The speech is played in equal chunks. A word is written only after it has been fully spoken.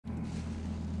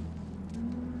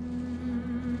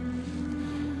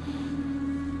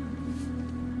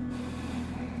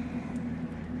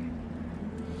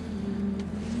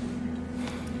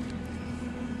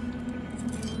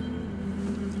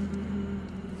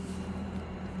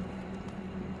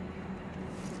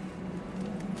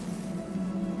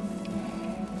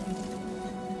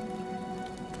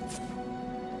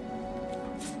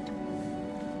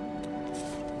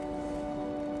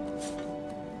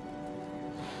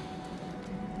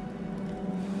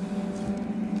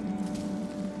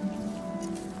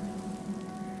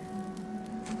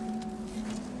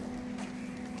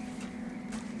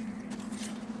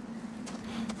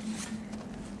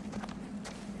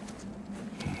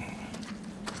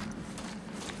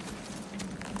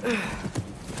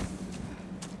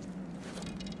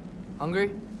Hungry?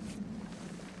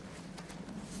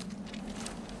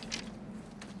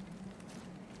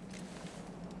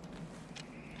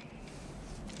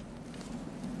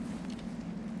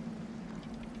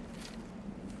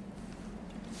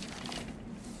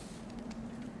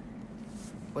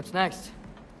 What's next?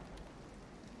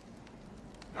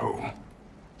 Home.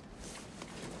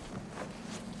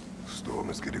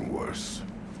 Storm is getting worse.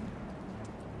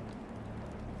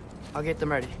 I'll get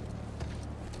them ready.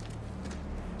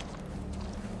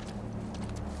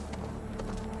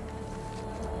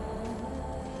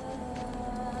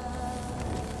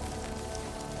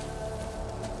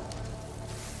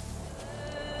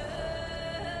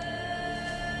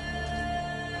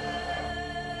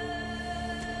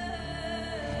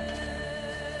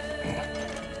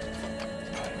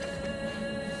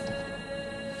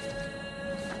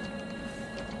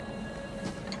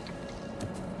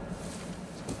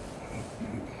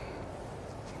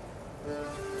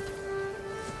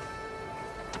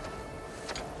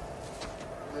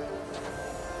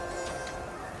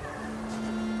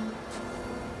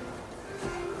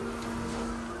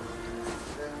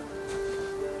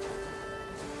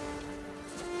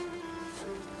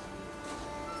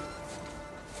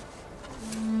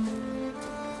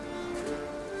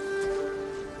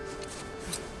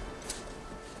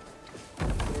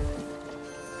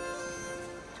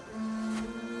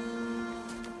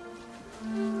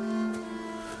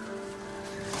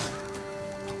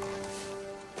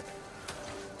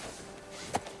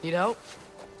 Need help?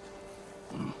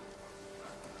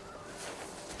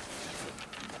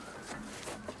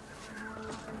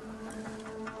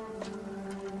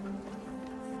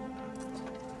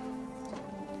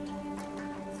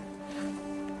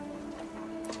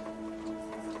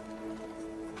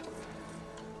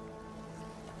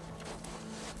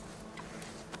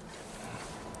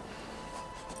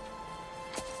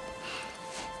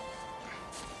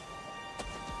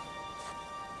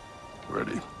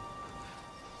 Ready?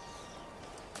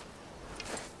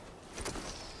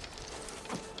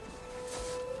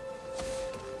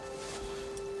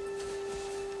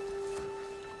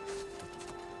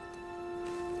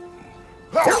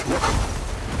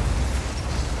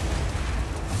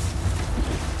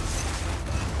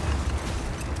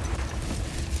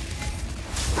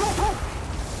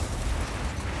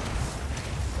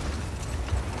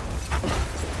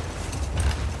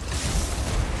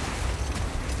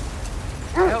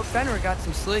 I hope Fenrir got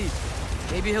some sleep.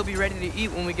 Maybe he'll be ready to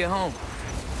eat when we get home.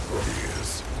 He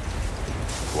is.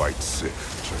 Quite sick,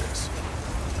 Trace.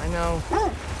 I know,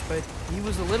 but he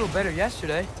was a little better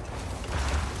yesterday.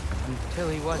 Until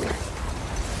he wasn't.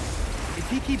 If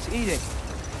he keeps eating,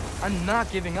 I'm not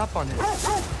giving up on him.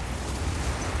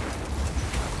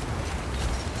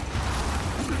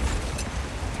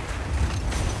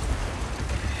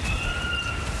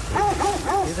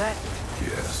 Hear that?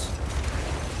 Yes.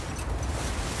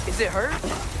 Is it hurt?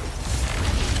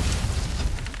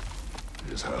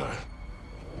 It is hard.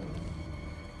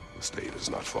 The state is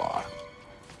not far.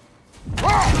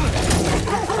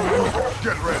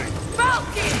 Get ready!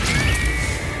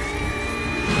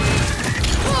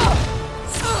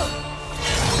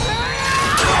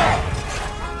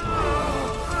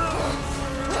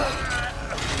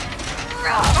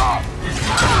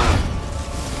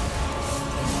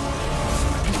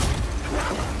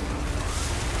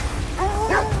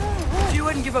 She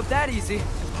wouldn't give up that easy,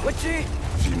 would she?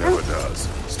 She never does.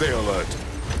 Stay alert.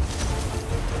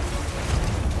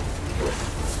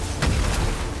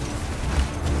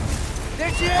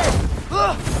 There she is!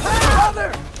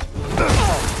 Mother!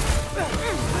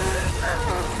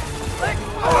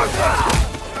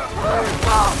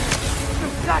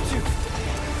 Got you!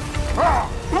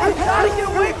 You gotta get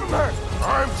away from her!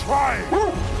 I'm trying!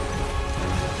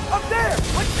 Up there!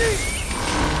 Let's see!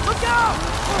 Look out!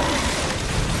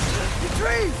 The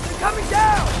trees! They're coming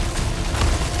down!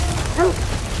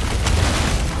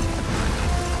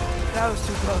 That was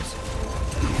too close.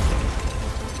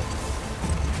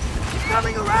 She's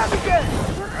coming around again!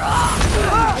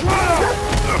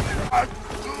 I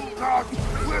do not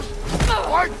wish to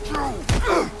fight you!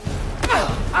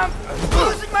 I'm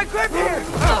losing my grip here!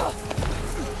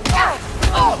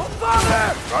 Father!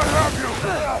 I have you!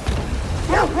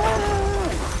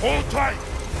 Hold tight!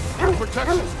 Your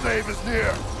protection stave is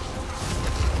near!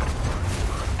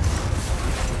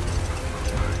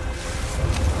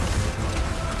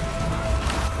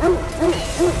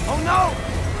 Oh no!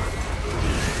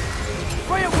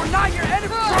 Freya, we're not your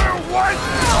enemy! Freya, what?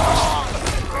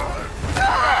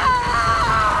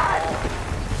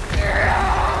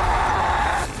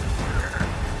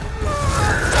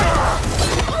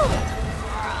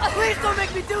 Don't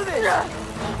make me do this!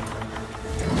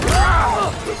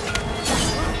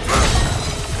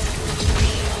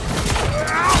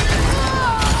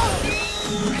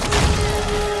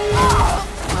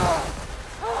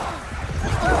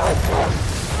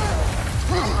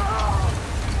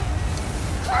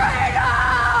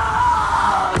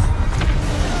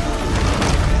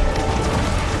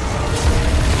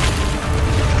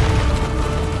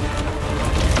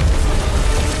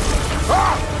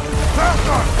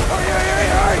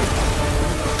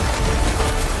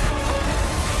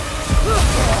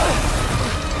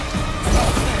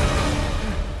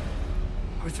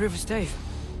 We're through for Dave.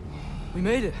 We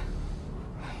made it.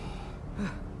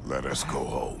 Let us go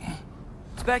home.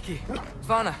 It's Becky.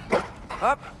 Svana.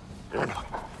 Up.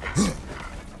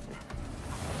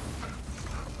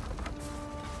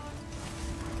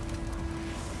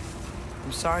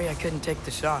 I'm sorry I couldn't take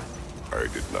the shot. I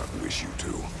did not wish you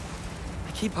to.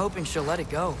 I keep hoping she'll let it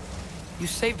go. You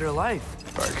saved her life.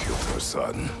 I killed her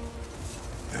son.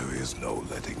 There is no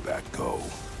letting that go.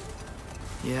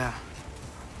 Yeah.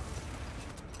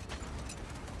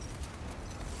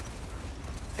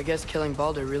 I guess killing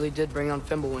Baldur really did bring on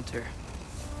Fimbulwinter.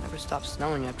 Never stopped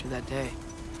snowing after that day.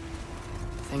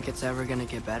 Think it's ever gonna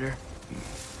get better?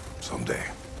 Someday.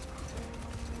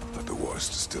 But the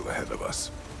worst is still ahead of us.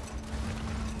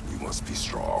 We must be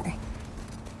strong.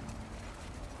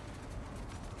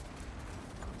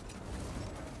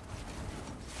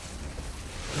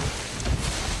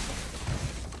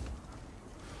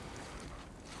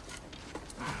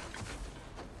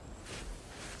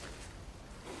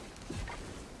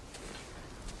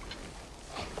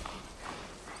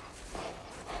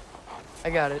 I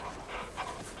got it.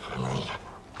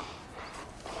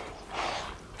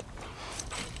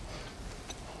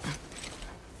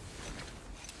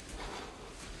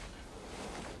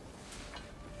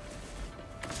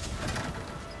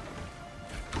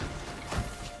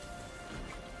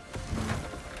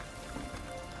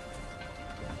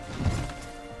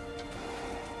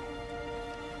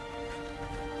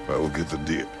 I will get the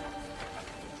deer.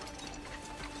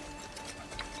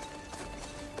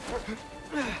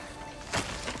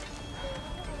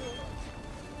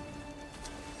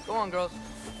 Go on, girls.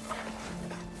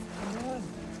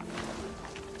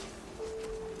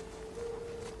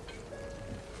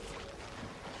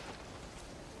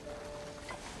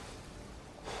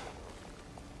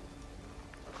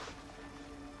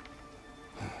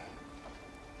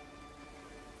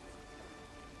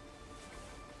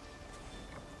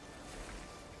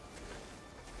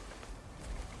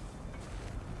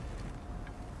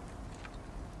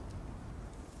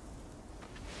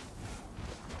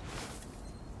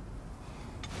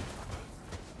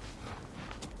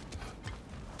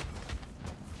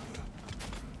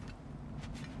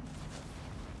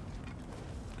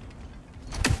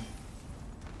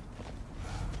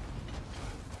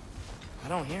 I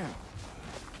don't hear him.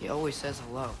 He always says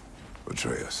hello.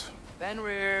 Atreus.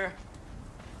 Fenrir.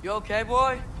 You okay,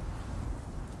 boy?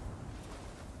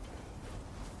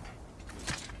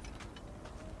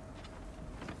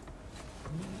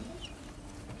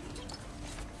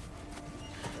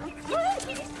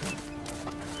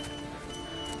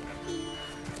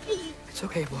 It's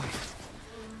okay, boy.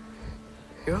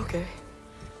 You're okay.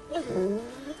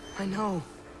 I know.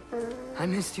 I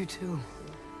missed you too.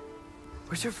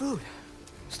 Where's your food?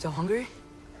 Still hungry?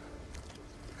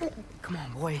 Come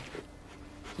on, boy.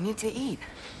 You need to eat.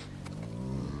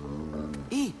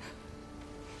 Eat.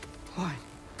 What?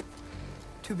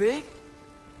 Too big?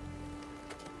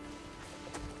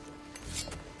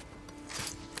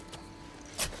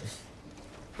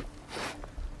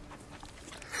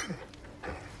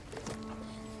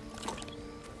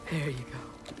 There you go.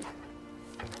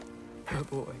 Good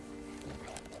boy.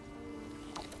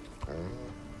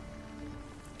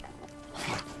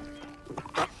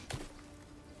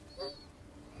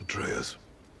 Atreus,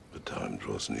 the time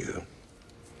draws near.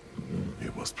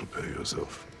 You must prepare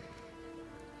yourself.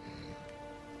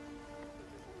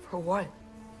 For what?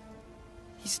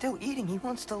 He's still eating. He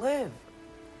wants to live.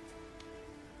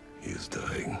 He is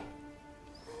dying.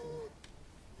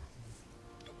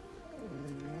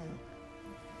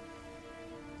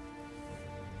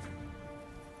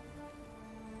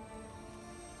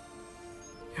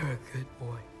 You're a good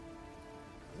boy.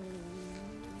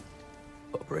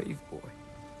 A brave boy.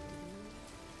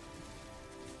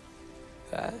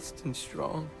 Fast and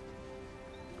strong.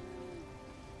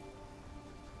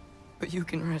 But you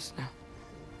can rest now.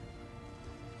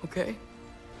 Okay?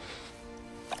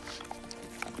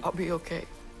 I'll be okay.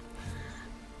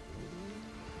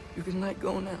 You can let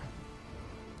go now.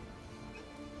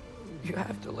 You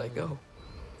have to let go.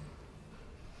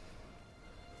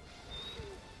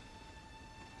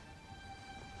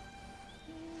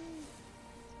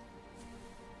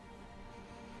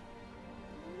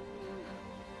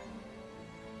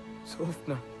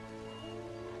 Sofna.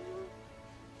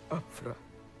 Afra.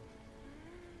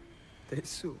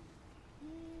 Tesu.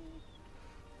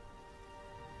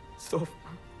 Sofna.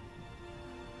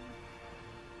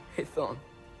 Ethon.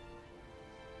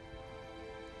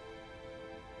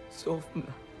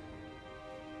 Sofna.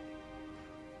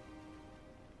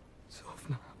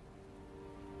 Sofna.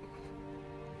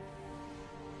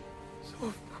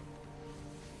 Sofna.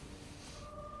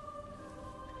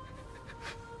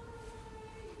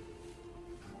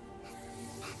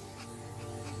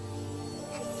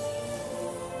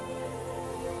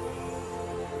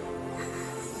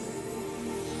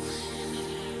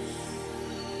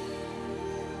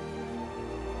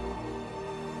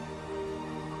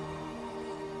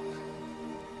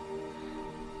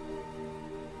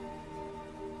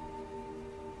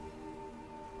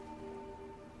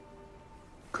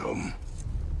 Come.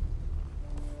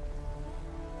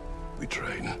 We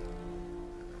train.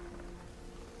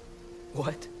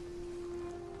 What?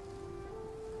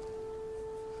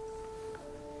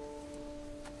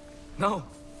 No.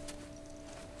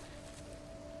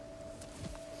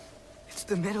 It's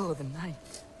the middle of the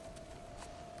night.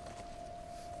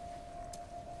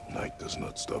 Night does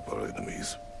not stop our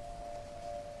enemies.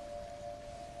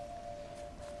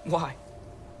 Why?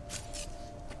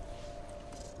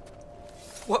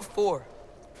 What for?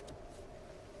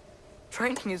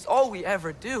 Training is all we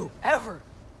ever do, ever.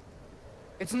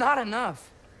 It's not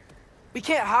enough. We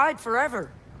can't hide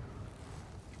forever.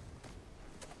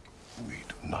 We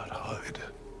do not hide.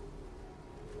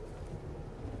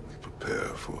 We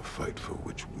prepare for a fight for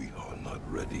which we are not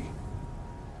ready.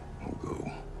 We'll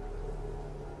go.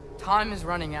 Time is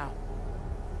running out.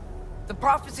 The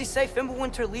prophecies say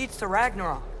Fimbulwinter leads to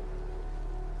Ragnarok.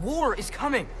 War is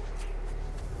coming.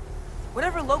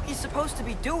 Whatever Loki's supposed to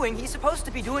be doing, he's supposed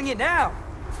to be doing it now.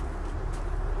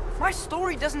 My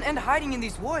story doesn't end hiding in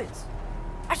these woods.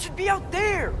 I should be out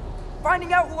there,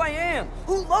 finding out who I am,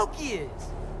 who Loki is.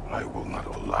 I will not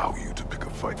allow you to pick a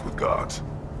fight with gods.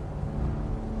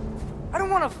 I don't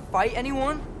want to fight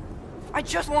anyone. I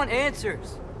just want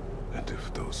answers. And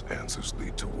if those answers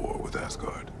lead to war with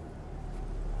Asgard?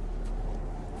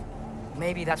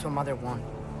 Maybe that's what Mother wanted.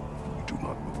 We do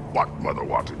not know what Mother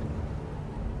wanted.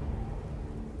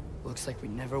 Looks like we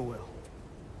never will.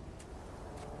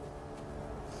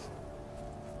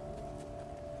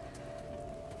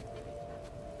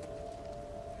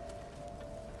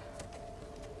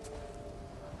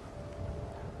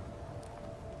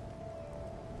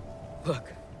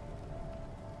 Look.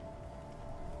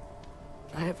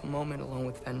 I have a moment alone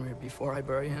with Fenrir before I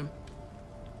bury him.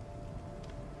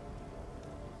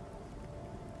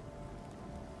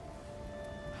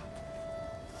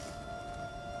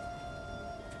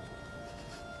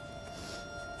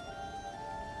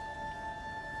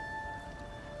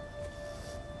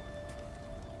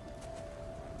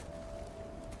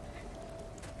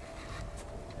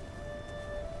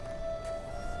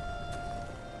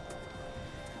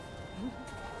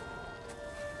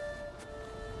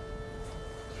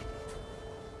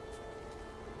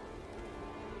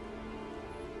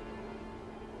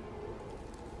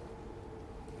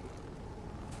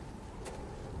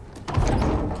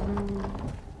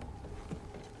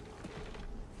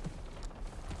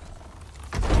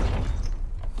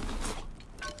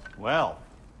 Well,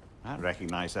 I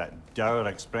recognize that dour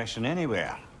expression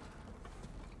anywhere.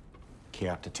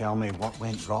 Care to tell me what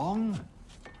went wrong?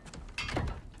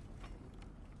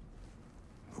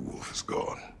 The wolf is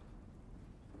gone.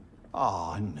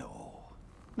 Oh, no.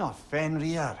 Not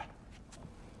Fenrir.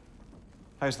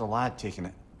 How's the lad taking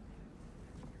it?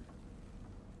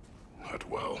 Not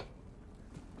well.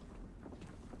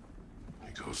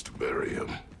 He goes to bury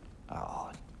him.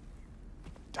 Oh,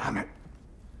 damn it.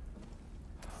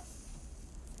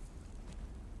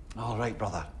 All right,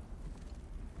 brother.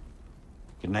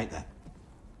 Good night, then.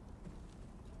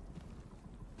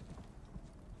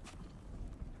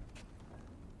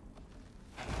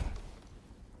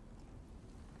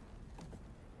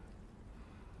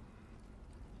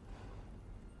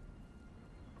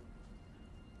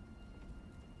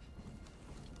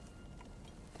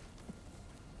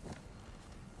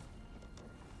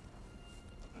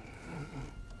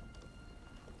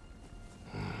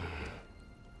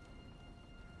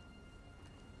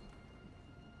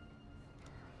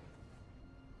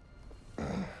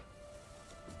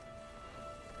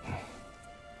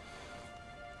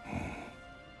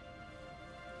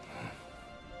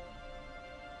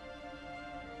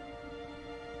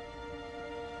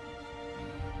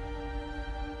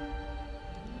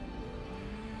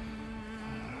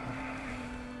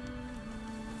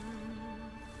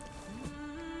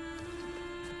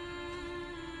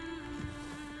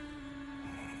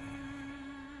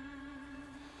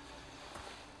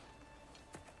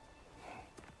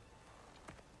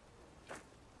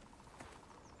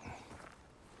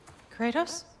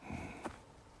 Kratos?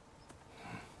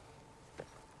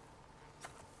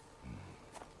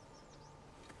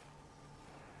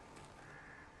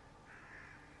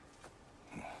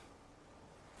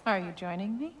 Are you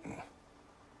joining me?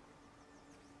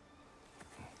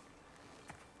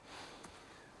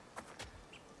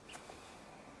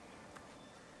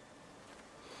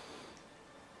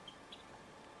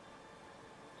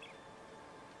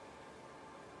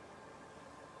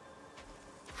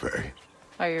 Faye,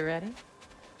 Are you ready?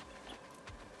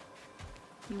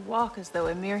 You walk as though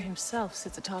Emir himself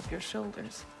sits atop your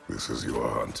shoulders. this is your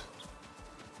hunt.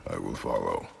 I will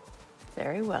follow.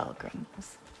 Very well,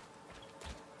 Grumbles.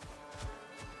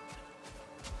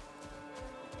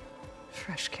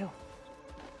 Fresh kill.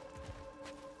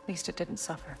 At least it didn't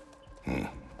suffer. Am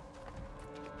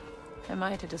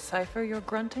I to decipher your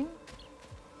grunting?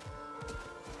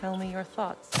 Tell me your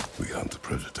thoughts. We hunt the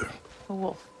predator. A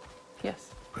wolf.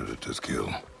 Yes. Predators kill.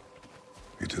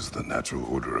 It is the natural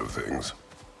order of things.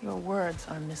 Your words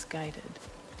are misguided.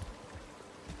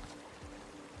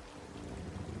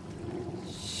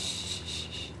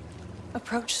 Shh.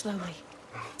 Approach slowly.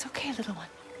 It's okay, little one.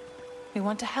 We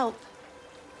want to help.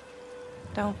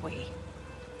 Don't we?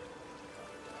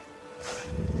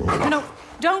 No,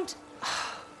 don't!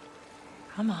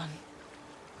 Come on.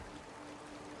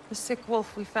 The sick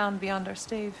wolf we found beyond our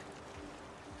stave.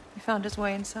 He found his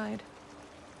way inside.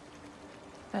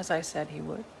 As I said he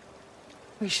would.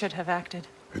 We should have acted.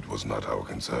 It was not our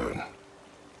concern.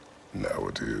 Now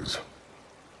it is.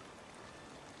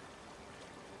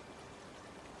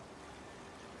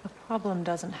 A problem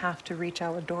doesn't have to reach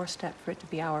our doorstep for it to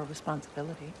be our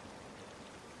responsibility.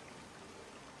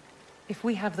 If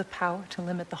we have the power to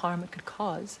limit the harm it could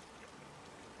cause,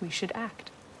 we should act.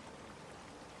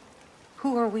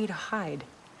 Who are we to hide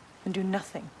and do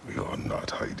nothing? We are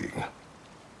not hiding.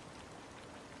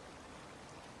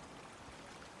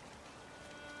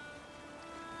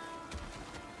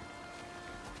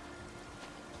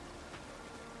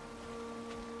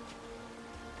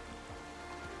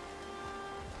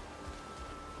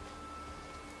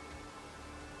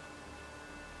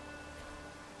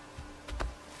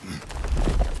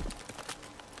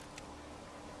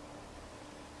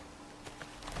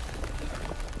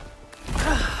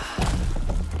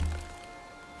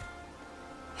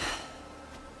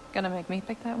 Gonna make me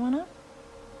pick that one up?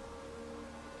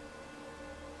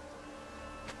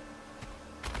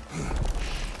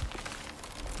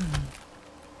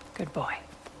 Good boy.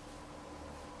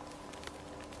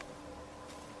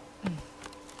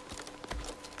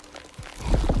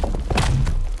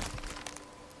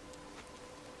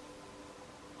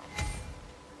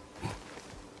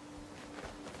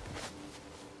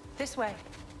 This way.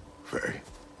 Faye.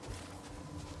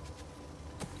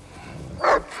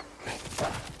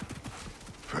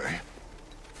 Faye.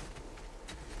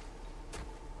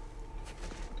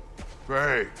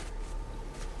 Faye.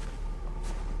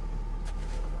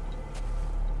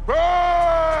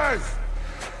 Faye!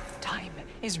 Time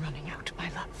is running out, my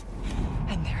love.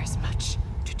 And there is much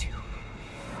to do.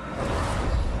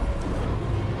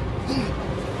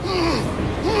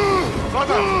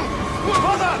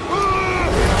 Mother!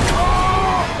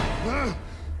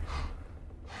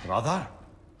 Brother?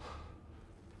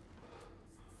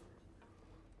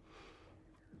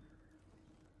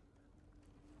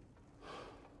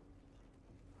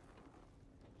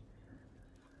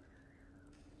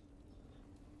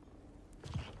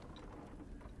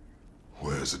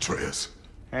 Where's Atreus?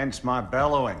 Hence my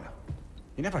bellowing.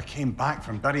 He never came back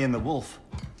from burying the wolf.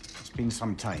 It's been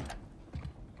some time.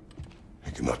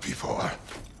 He cannot be far.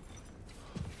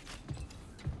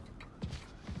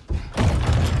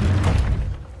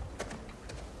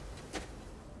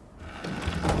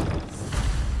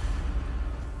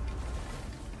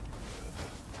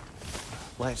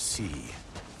 Let's see.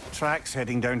 Tracks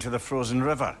heading down to the frozen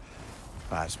river.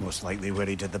 That's most likely where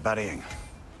he did the burying.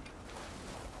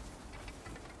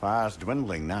 Fire's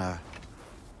dwindling now.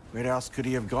 Where else could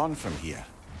he have gone from here?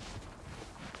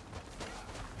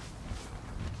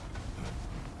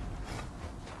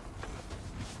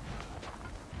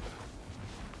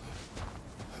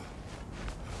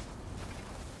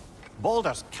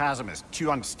 Baldur's Chasm is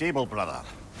too unstable, brother.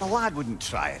 The lad wouldn't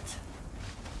try it.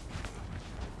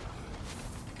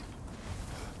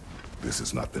 This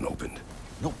has not been opened.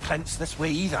 No prints this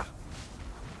way either.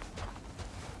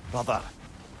 Brother,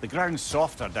 the ground's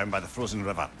softer down by the frozen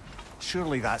river.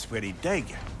 Surely that's where he'd dig.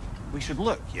 We should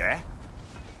look, yeah?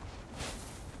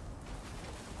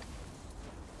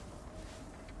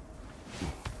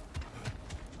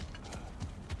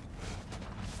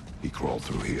 He crawled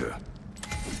through here.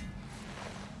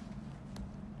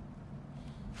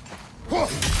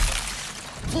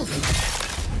 You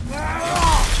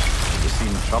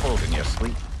seem troubled in your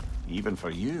sleep, even for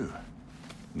you.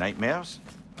 Nightmares?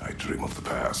 I dream of the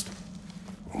past.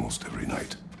 Almost every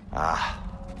night. Ah,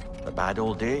 the bad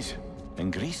old days?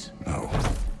 In Greece? No.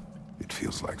 It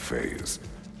feels like Faye is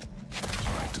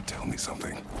trying to tell me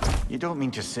something. You don't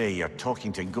mean to say you're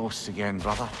talking to ghosts again,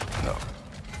 brother? No.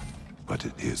 But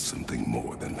it is something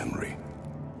more than memory.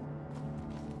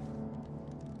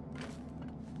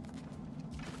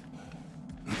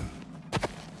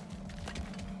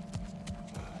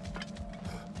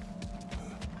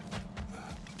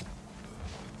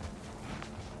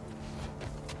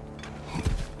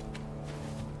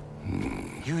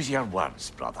 Use your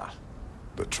words, brother.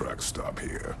 The tracks stop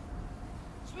here.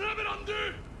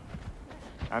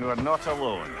 And we're not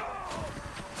alone.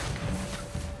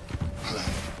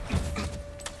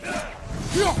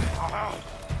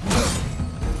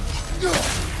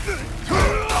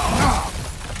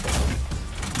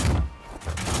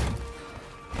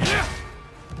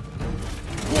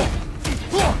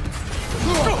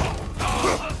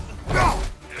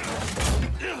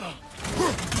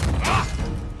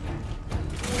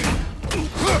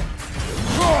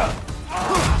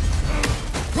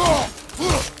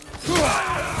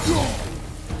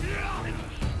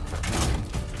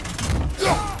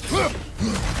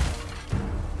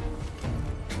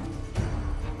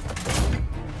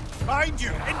 Behind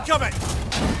you! Incoming!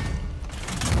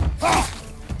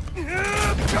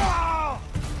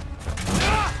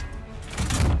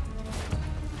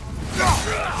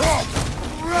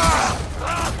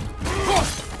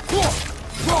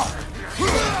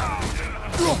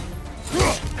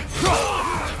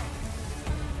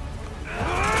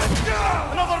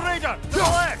 Another raider! To the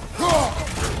left!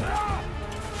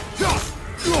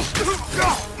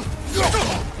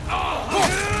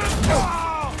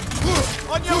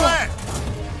 On your left!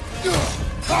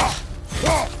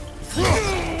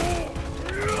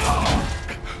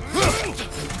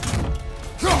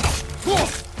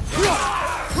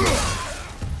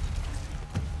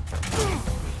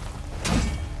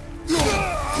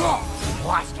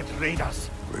 Blasted raiders!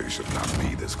 They should not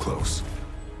be this close.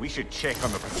 We should check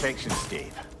on the protection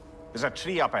stave. There's a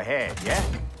tree up ahead, yeah?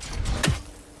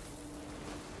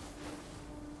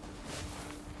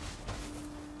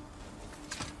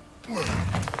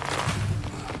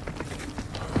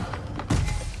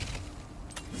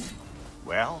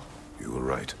 Well? You were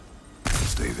right. The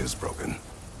stave is broken.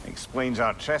 Explains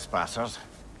our trespassers.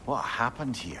 What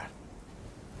happened here?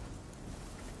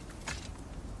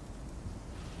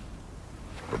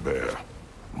 A bear.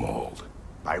 Mauled.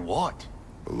 By what?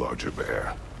 A larger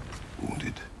bear.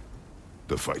 Wounded.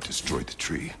 The fight destroyed the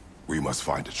tree. We must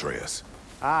find Atreus.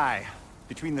 Aye.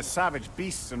 Between the savage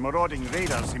beasts and marauding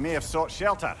raiders, he may have sought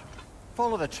shelter.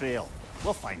 Follow the trail.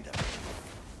 We'll find him.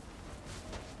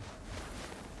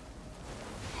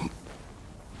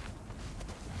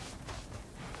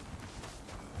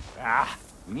 Ah,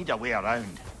 we need a way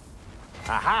around.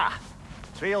 Aha!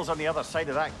 Trail's on the other side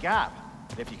of that gap,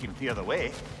 if you can clear the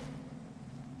way.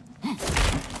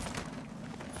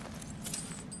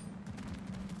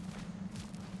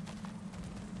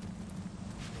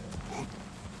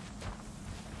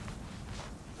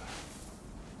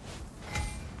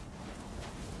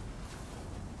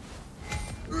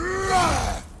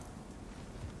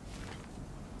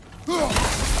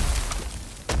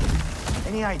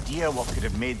 Any idea what could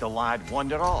have made the lad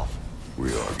wander off?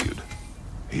 We argued.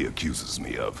 He accuses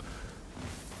me of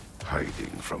hiding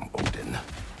from Odin.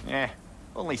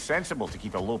 Only sensible to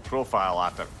keep a low profile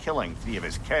after killing 3 of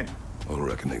his kin. A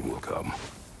reckoning will come.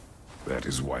 That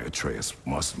is why Atreus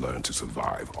must learn to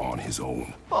survive on his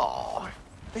own. Oh,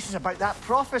 this is about that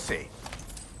prophecy.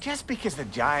 Just because the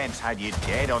Giants had you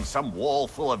dead on some wall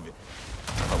full of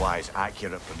otherwise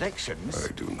accurate predictions.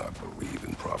 I do not believe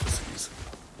in prophecies.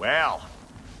 Well,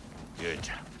 good.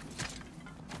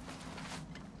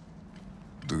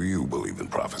 Do you believe in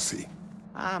prophecy?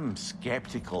 I'm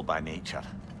skeptical by nature,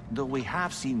 though we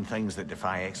have seen things that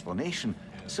defy explanation.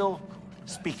 So,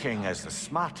 speaking as the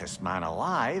smartest man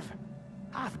alive,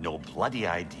 I've no bloody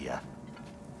idea.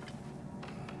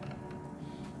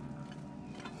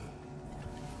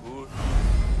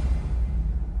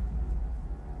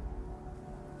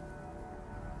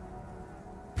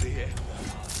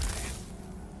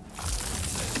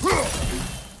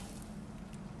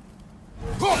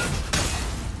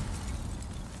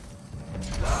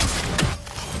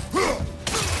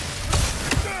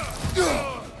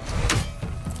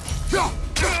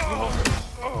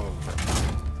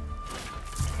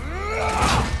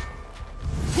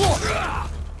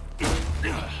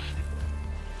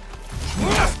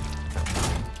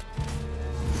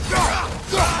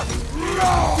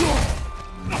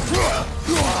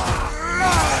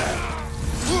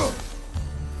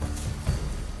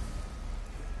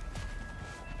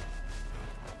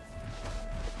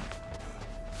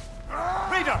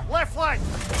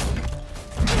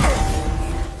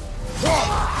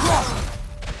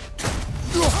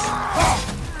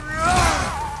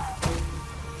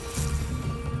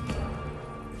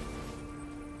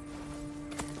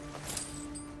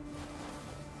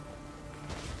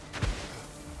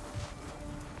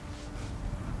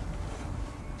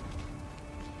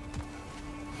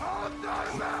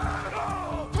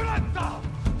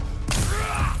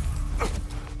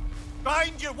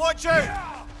 Watch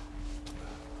out!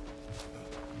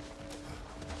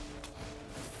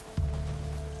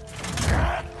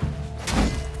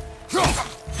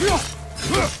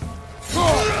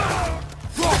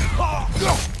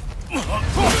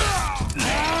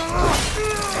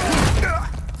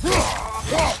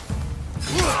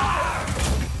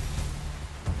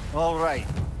 All right,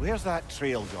 where's that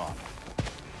trail gone?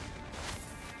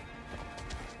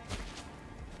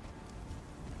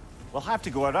 We'll have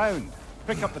to go around.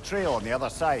 Pick up the trail on the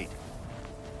other side.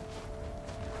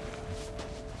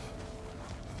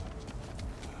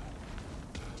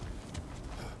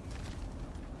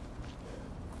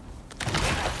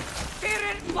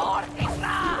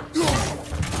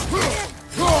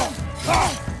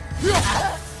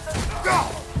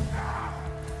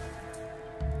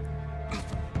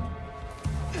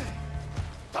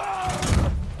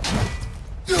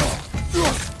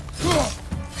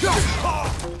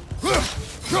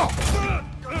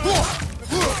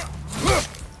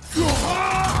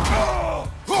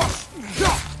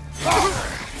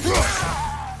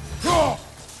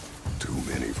 Too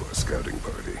many for a scouting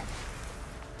party.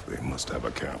 They must have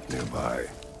a camp nearby.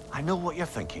 I know what you're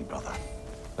thinking, brother.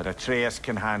 But Atreus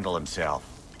can handle himself.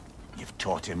 You've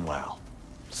taught him well.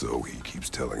 So he keeps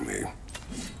telling me.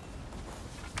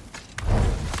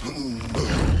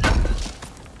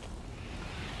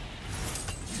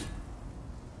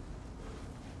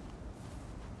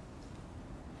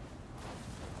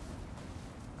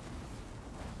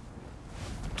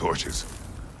 Torches.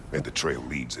 And the trail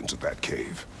leads into that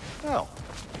cave. Well,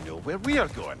 we know where we are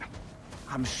going.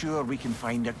 I'm sure we can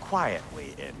find a quiet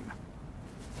way in.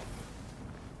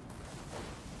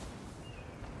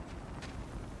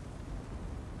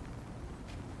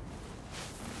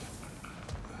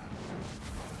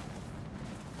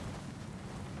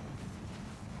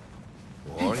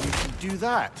 Or you can do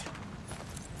that.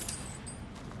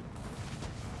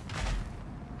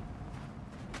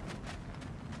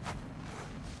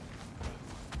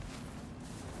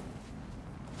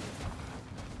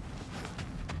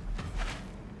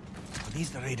 Are these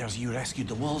the raiders you rescued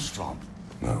the wolves from?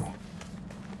 No.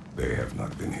 They have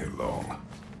not been here long.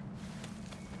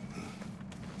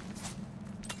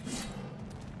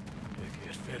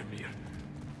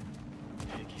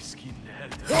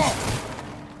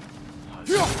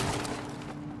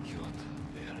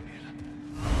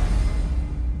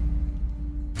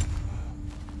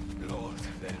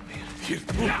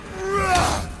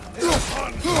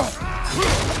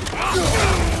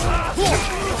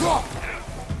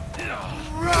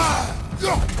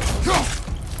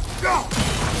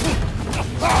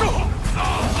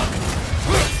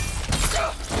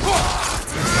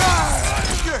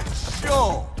 Good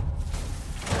show!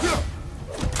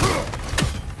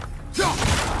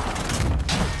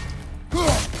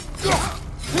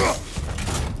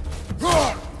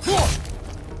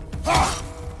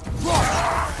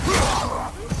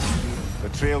 The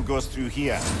trail goes through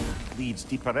here. Leads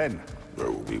deeper in. There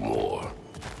will be more.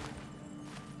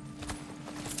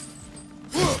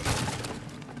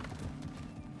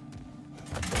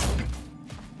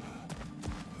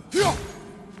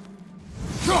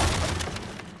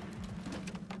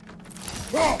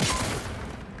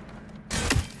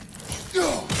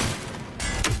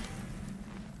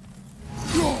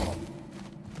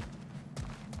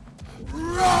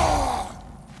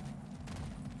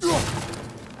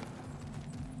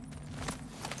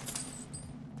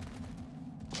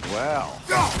 Well,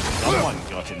 someone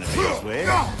got in the bear's way.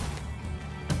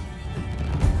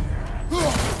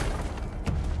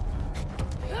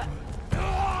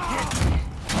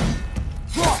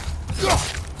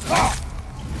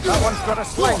 That one's got a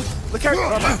sling. Look out,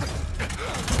 brother.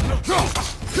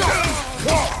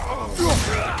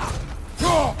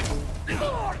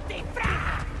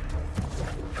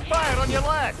 Fire on your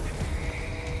left.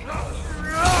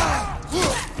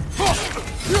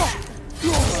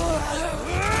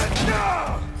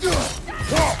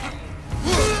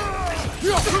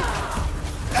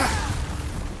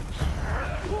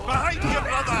 Behind you,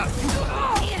 brother!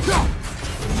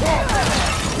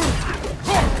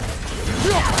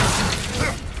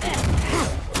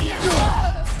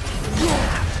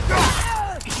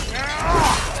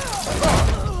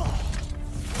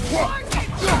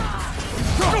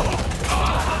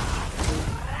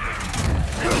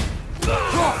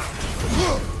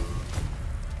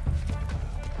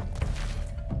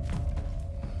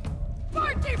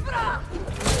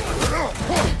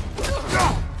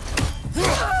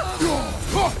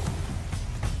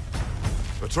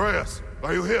 Atreus,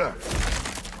 are you here?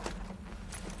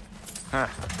 Huh.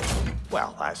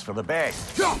 Well, that's for the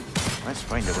best. Let's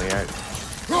find a way out.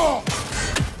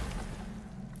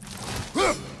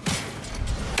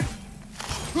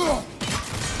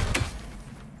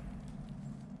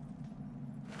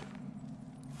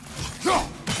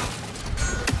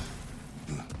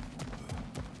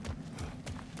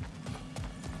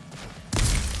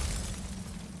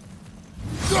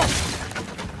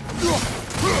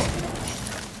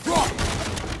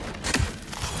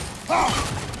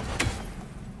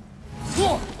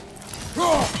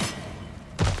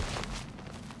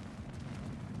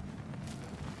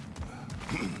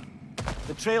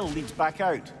 The trail leads back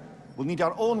out. We'll need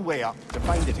our own way up to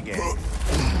find it again.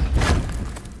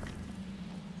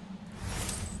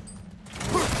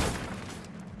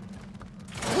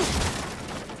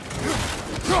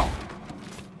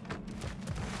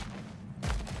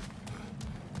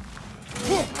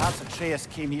 Perhaps Atreus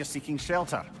came here seeking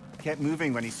shelter. Kept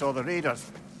moving when he saw the raiders,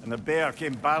 and the bear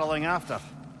came barreling after.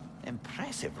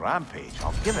 Impressive rampage,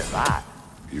 I'll give it that.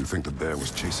 You think the bear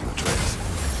was chasing Atreus?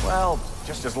 Well,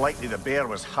 just as likely the bear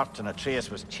was hurt and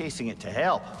Atreus was chasing it to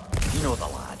help. You know the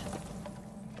lad.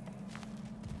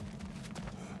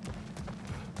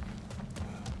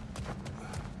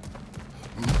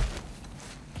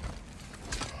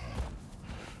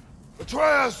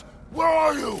 Atreus! Where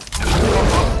are you?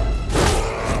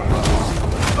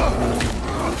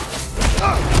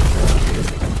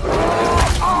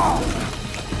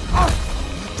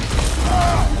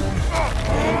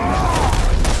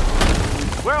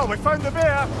 Well, we found the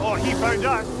bear, or he found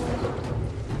us.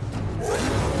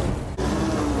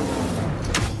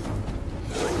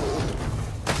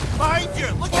 Behind you!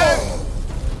 Look out!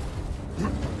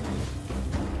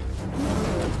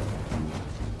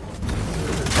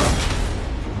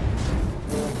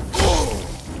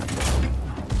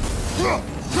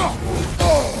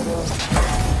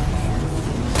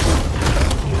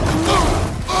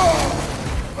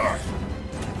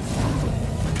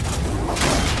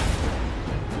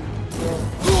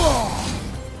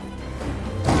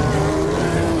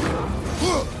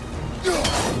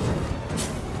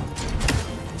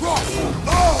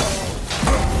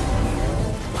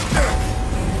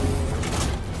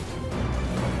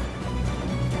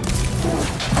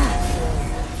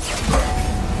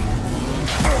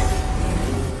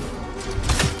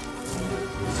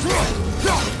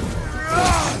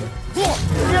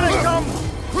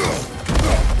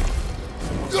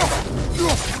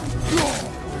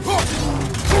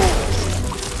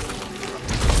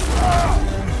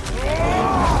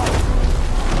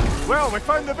 Well, we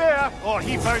found the bear, or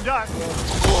he found us.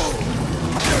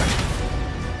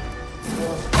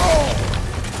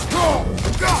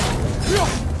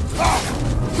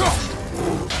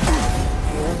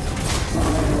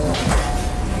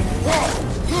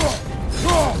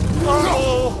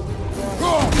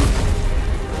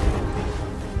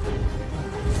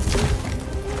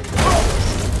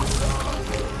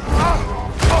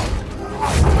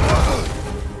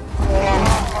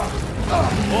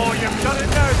 Oh, you've done it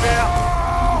now, bear!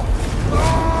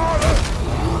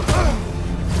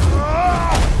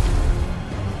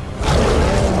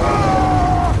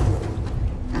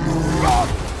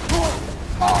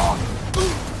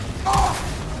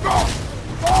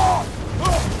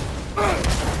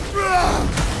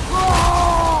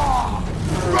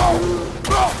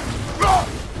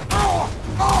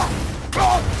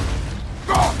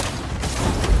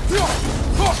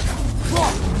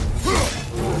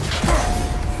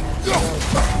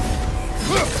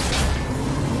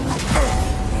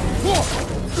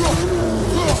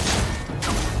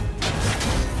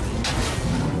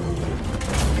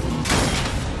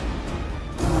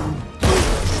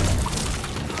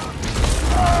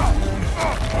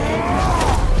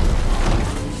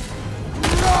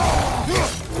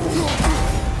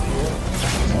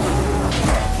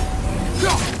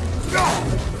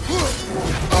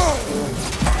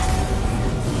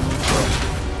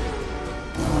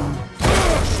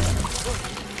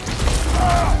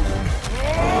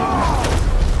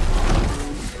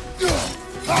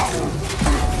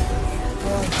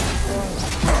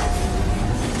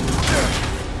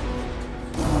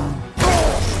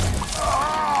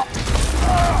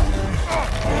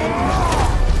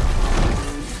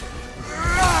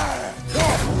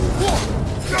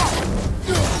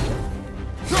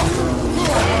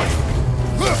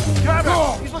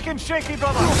 Shaky,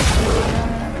 brother!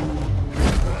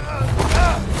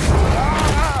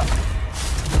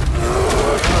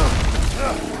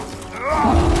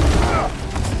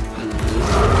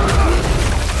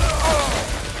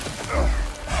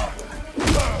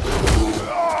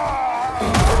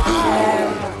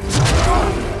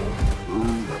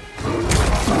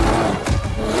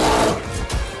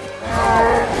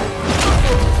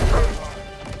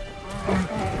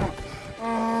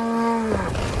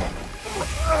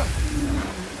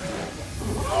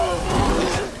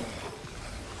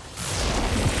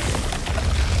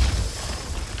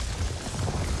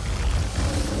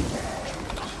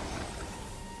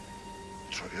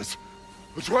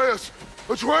 Atreus!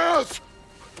 Atreus!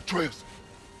 Atreus!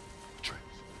 Atreus.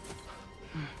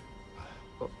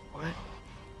 What?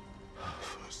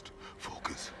 First,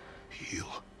 focus. Heal.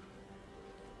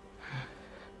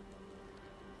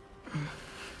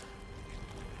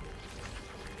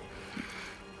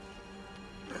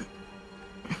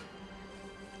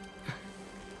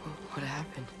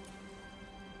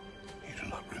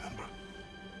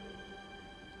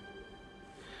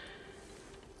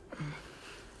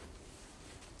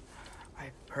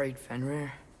 betrayed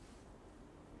Fenrir.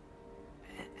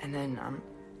 And then I'm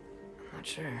not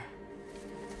sure.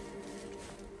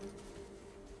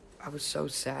 I was so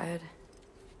sad.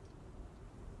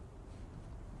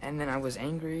 And then I was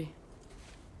angry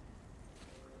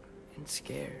and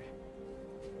scared.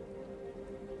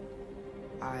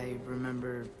 I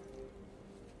remember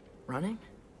running.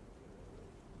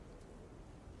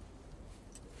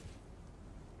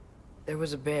 There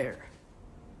was a bear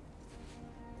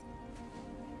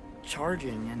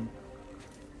charging, and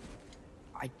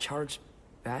I charged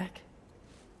back.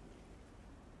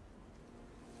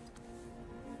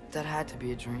 That had to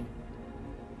be a dream.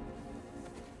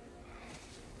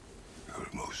 Your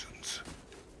emotions,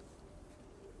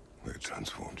 they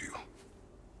transformed you.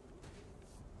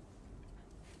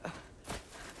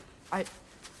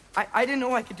 I didn't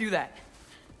know I could do that.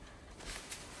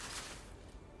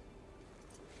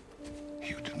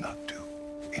 You did not do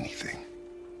anything.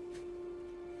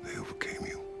 They overcame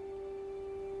you.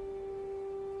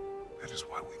 That is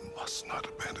why we must not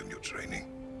abandon your training.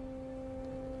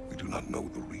 We do not know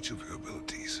the reach of your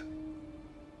abilities.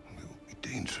 They will be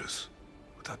dangerous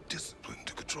without discipline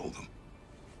to control them.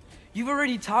 You've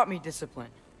already taught me discipline.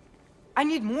 I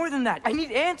need more than that. I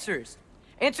need answers.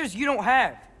 Answers you don't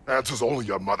have. Answers only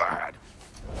your mother had.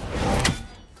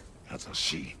 Answers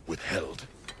she withheld.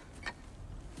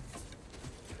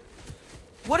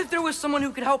 What if there was someone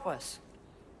who could help us?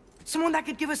 Someone that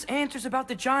could give us answers about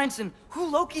the Giants and who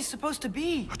Loki's supposed to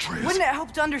be. Atreus. Wouldn't it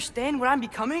help to understand what I'm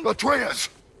becoming? Atreus!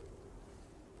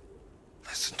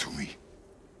 Listen to me.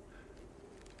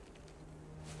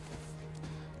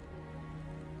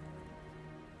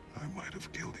 I might have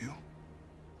killed you.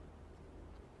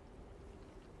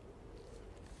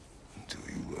 Until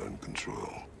you learn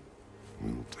control,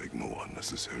 we will take no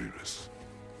unnecessary risks.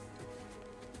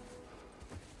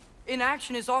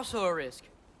 Inaction is also a risk.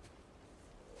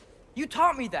 You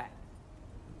taught me that.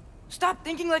 Stop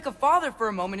thinking like a father for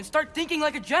a moment and start thinking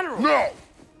like a general. No!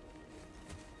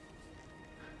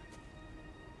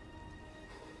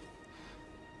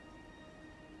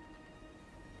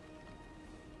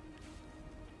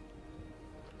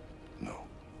 No.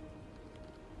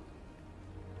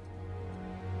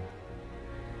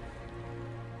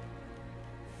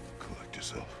 Collect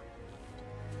yourself.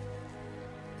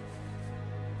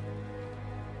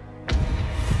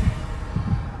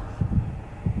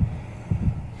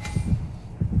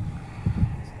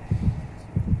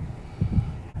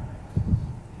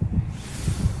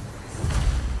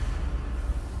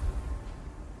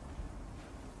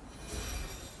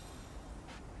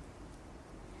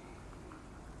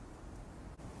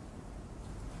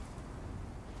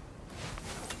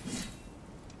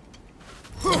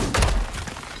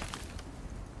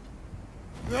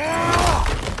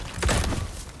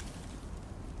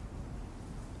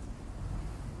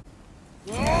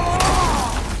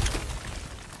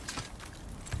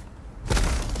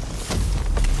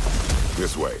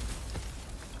 This way.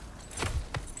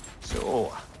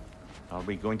 So, are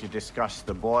we going to discuss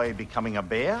the boy becoming a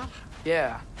bear?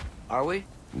 Yeah, are we?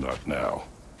 Not now.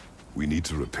 We need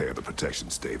to repair the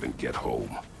protection stave and get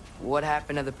home. What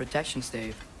happened to the protection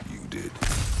stave? You did.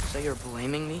 So you're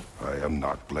blaming me? I am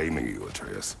not blaming you,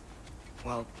 Atreus.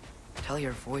 Well, tell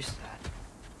your voice that.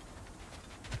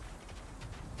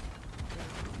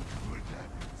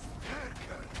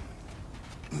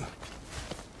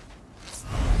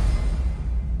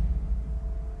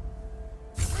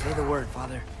 Say the word,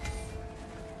 Father.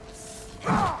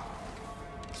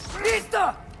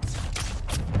 Vista!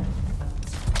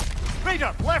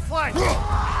 Raider, left flank!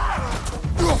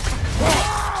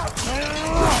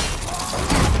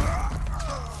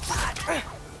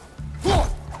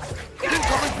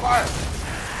 Incoming fire!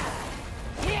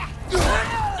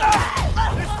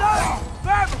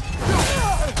 Grab him!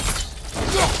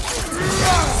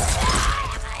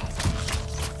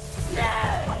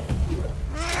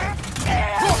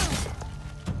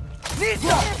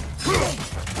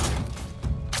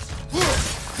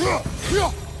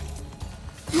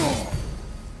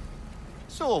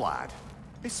 So, lad,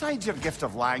 besides your gift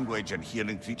of language and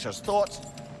hearing creatures' thoughts,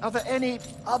 are there any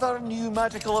other new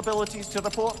magical abilities to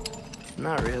report?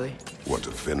 Not really. What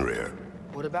of Fenrir?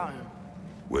 What about him?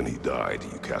 When he died,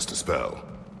 you cast a spell.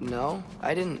 No,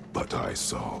 I didn't. But I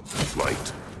saw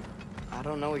light. I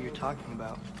don't know what you're talking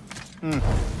about.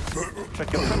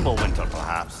 Trick of Thimblewinter,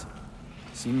 perhaps?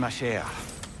 Seen my share.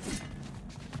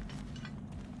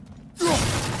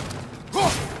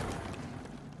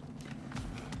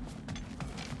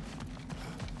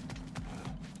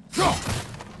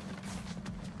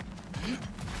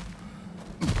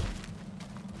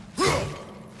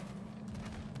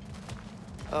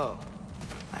 Oh,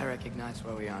 I I recognize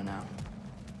where we are now.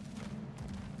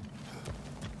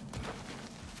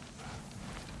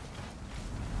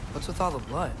 What's with all the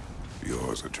blood?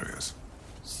 Yours, Atreus.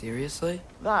 Seriously?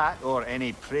 That, or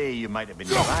any prey you might have been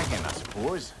dragging, I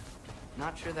suppose.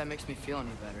 Not sure that makes me feel any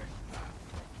better.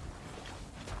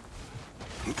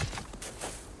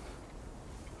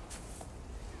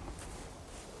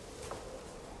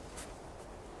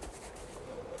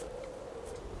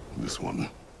 This one.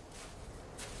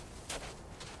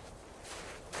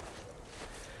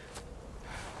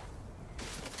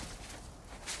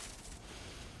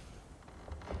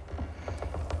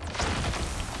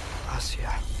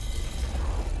 Asya.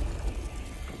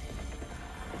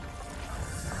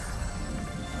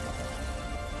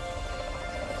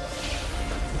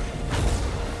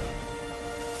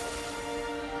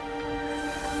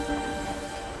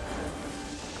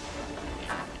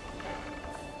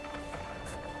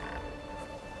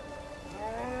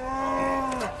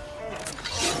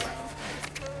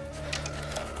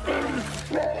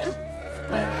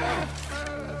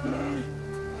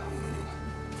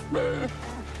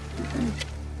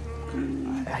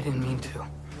 I didn't mean to.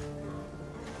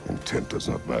 Intent does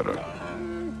not matter.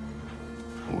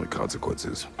 Only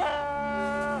consequences.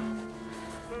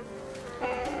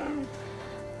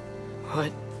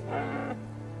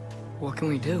 What can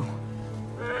we do?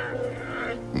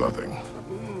 Nothing.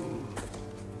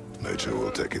 Nature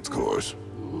will take its course.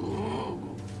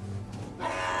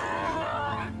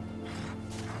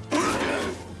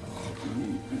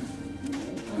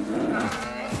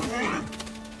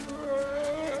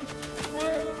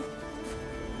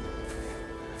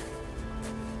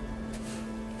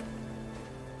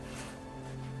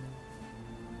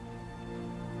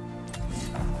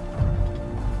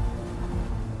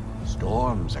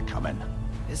 Storms are coming.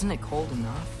 Isn't it cold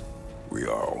enough? We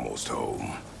are almost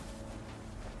home.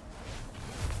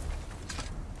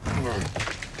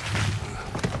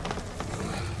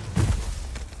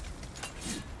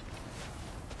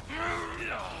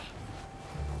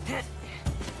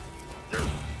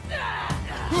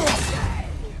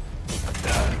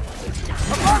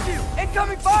 Above you!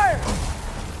 Incoming fire!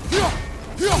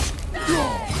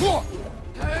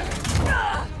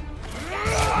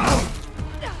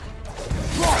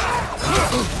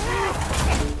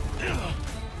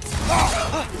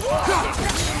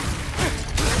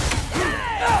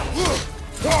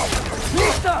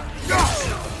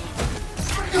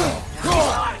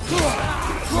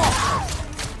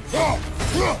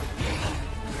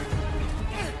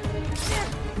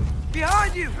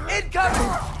 Behind you! Incoming!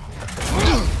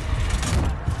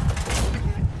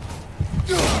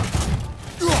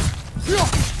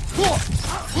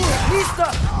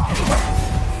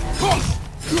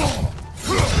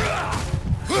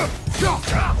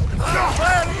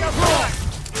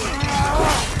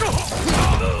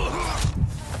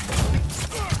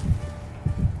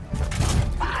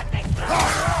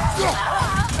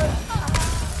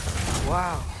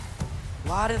 Wow. A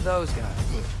lot of those guys.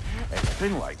 It's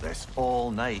been like this all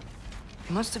night.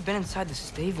 He must have been inside the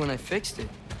stave when I fixed it.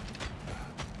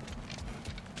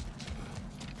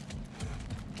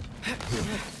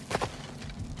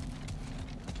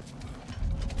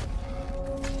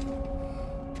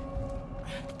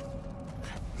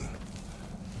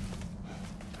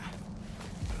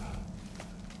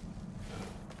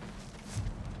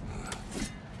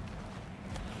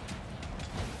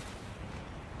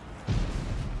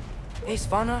 Hey,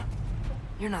 Svanna,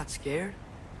 you're not scared.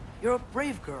 You're a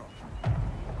brave girl.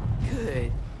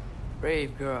 Good.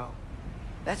 Brave girl.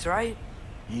 That's right.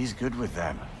 He's good with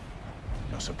them.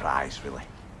 No surprise, really.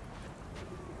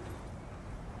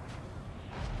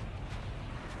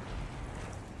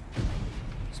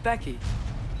 Specky,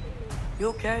 you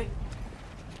okay?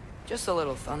 Just a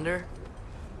little thunder.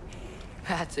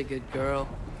 That's a good girl.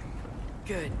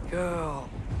 Good girl.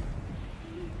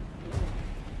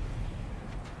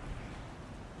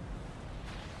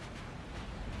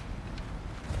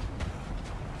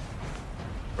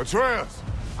 Atreus!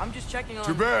 I'm just checking on...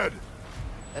 To bed!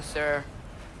 Yes, sir.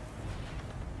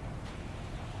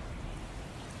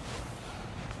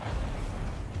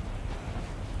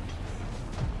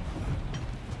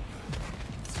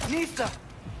 Nista!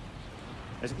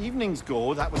 As evenings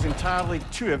go, that was entirely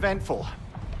too eventful.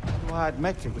 Though I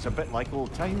admit it was a bit like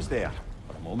old times there,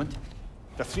 for a moment.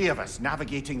 The three of us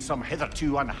navigating some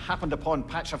hitherto unhappened-upon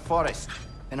patch of forest.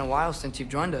 Been a while since you've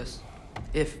joined us.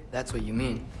 If that's what you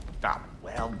mean. Ah,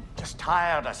 well, just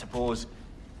tired, I suppose.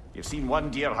 You've seen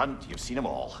one deer hunt, you've seen them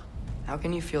all. How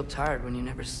can you feel tired when you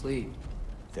never sleep?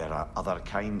 There are other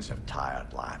kinds of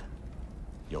tired, lad.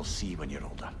 You'll see when you're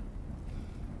older.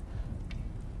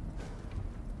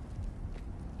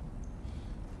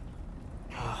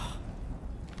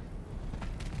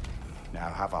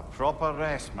 have a proper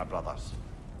rest, my brothers.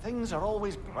 Things are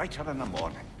always brighter in the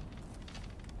morning.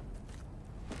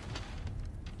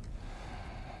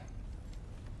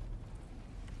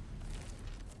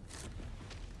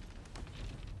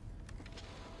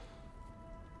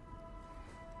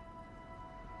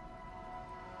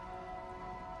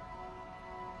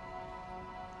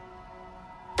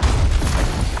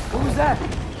 What was that?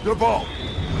 The ball!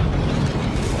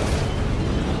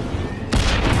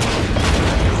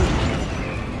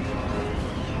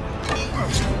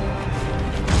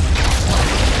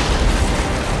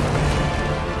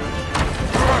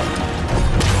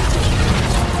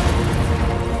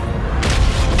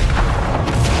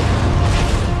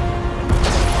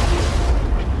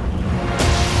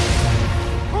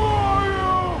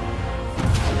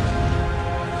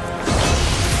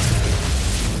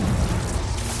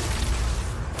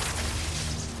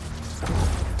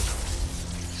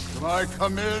 Can I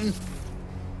come in?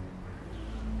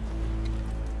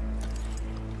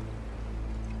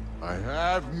 I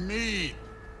have meat.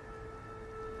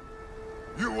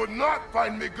 You would not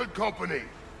find me good company.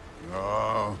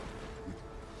 No.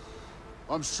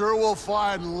 I'm sure we'll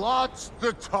find lots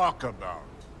to talk about.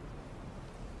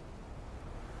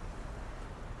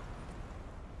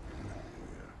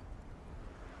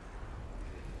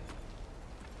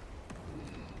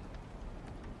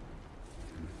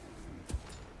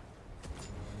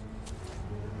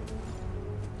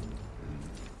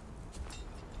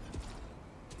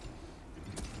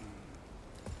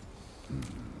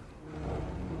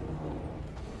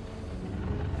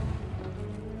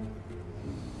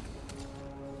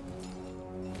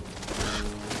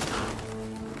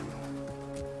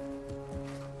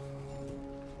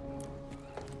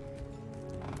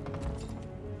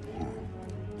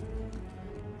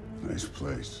 Nice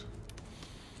place.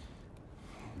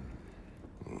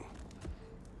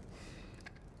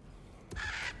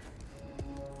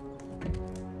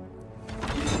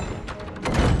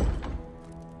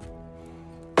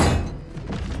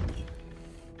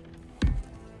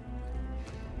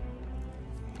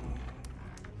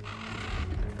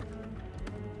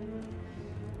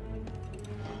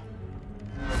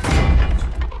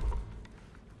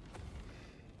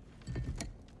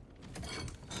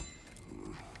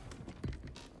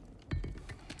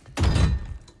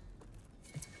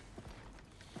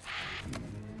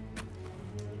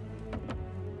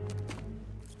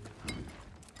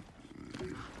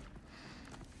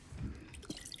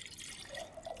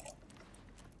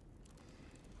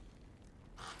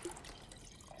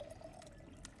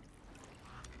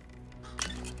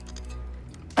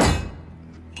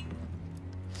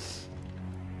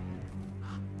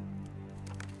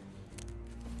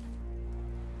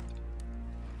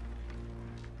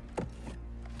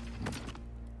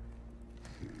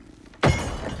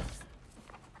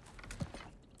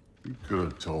 You could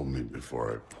have told me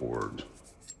before I poured.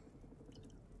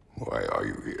 Why are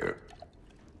you here?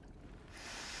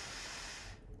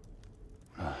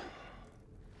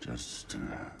 Just,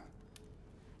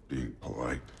 being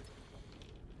polite.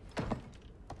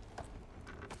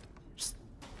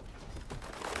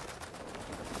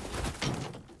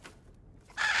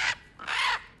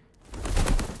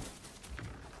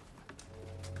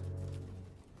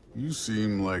 You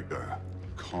seem like a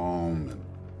calm and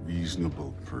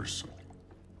reasonable person.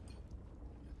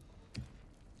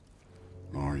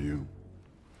 Are you?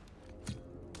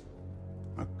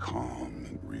 A calm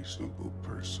and reasonable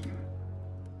person.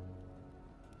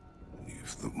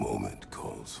 If the moment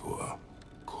calls for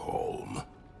calm.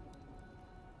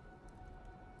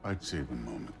 I'd say the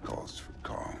moment calls for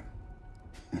calm.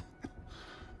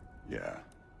 Yeah.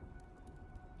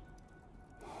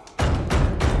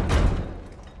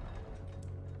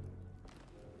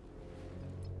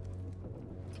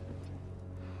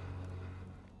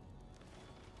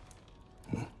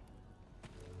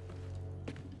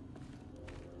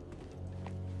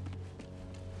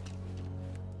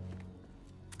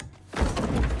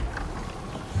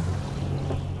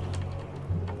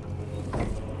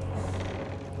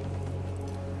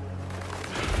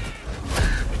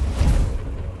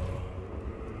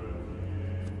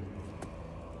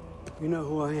 You know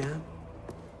who I am?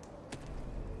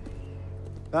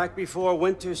 Back before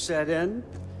winter set in,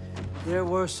 there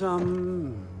were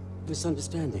some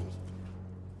misunderstandings.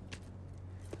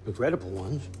 Regrettable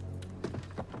ones.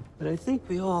 But I think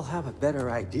we all have a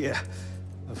better idea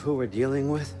of who we're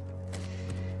dealing with.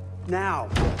 Now,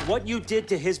 what you did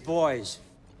to his boys.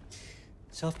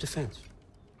 Self-defense.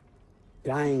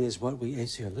 Dying is what we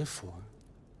Aesir live for.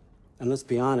 And let's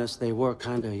be honest, they were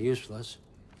kinda useless.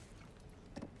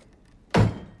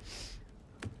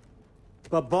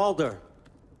 But Baldur,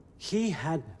 he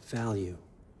had value.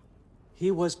 He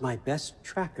was my best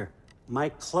tracker, my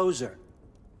closer.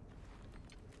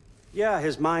 Yeah,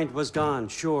 his mind was gone,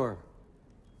 sure.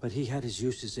 But he had his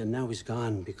uses, and now he's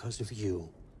gone because of you.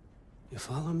 You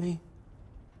follow me?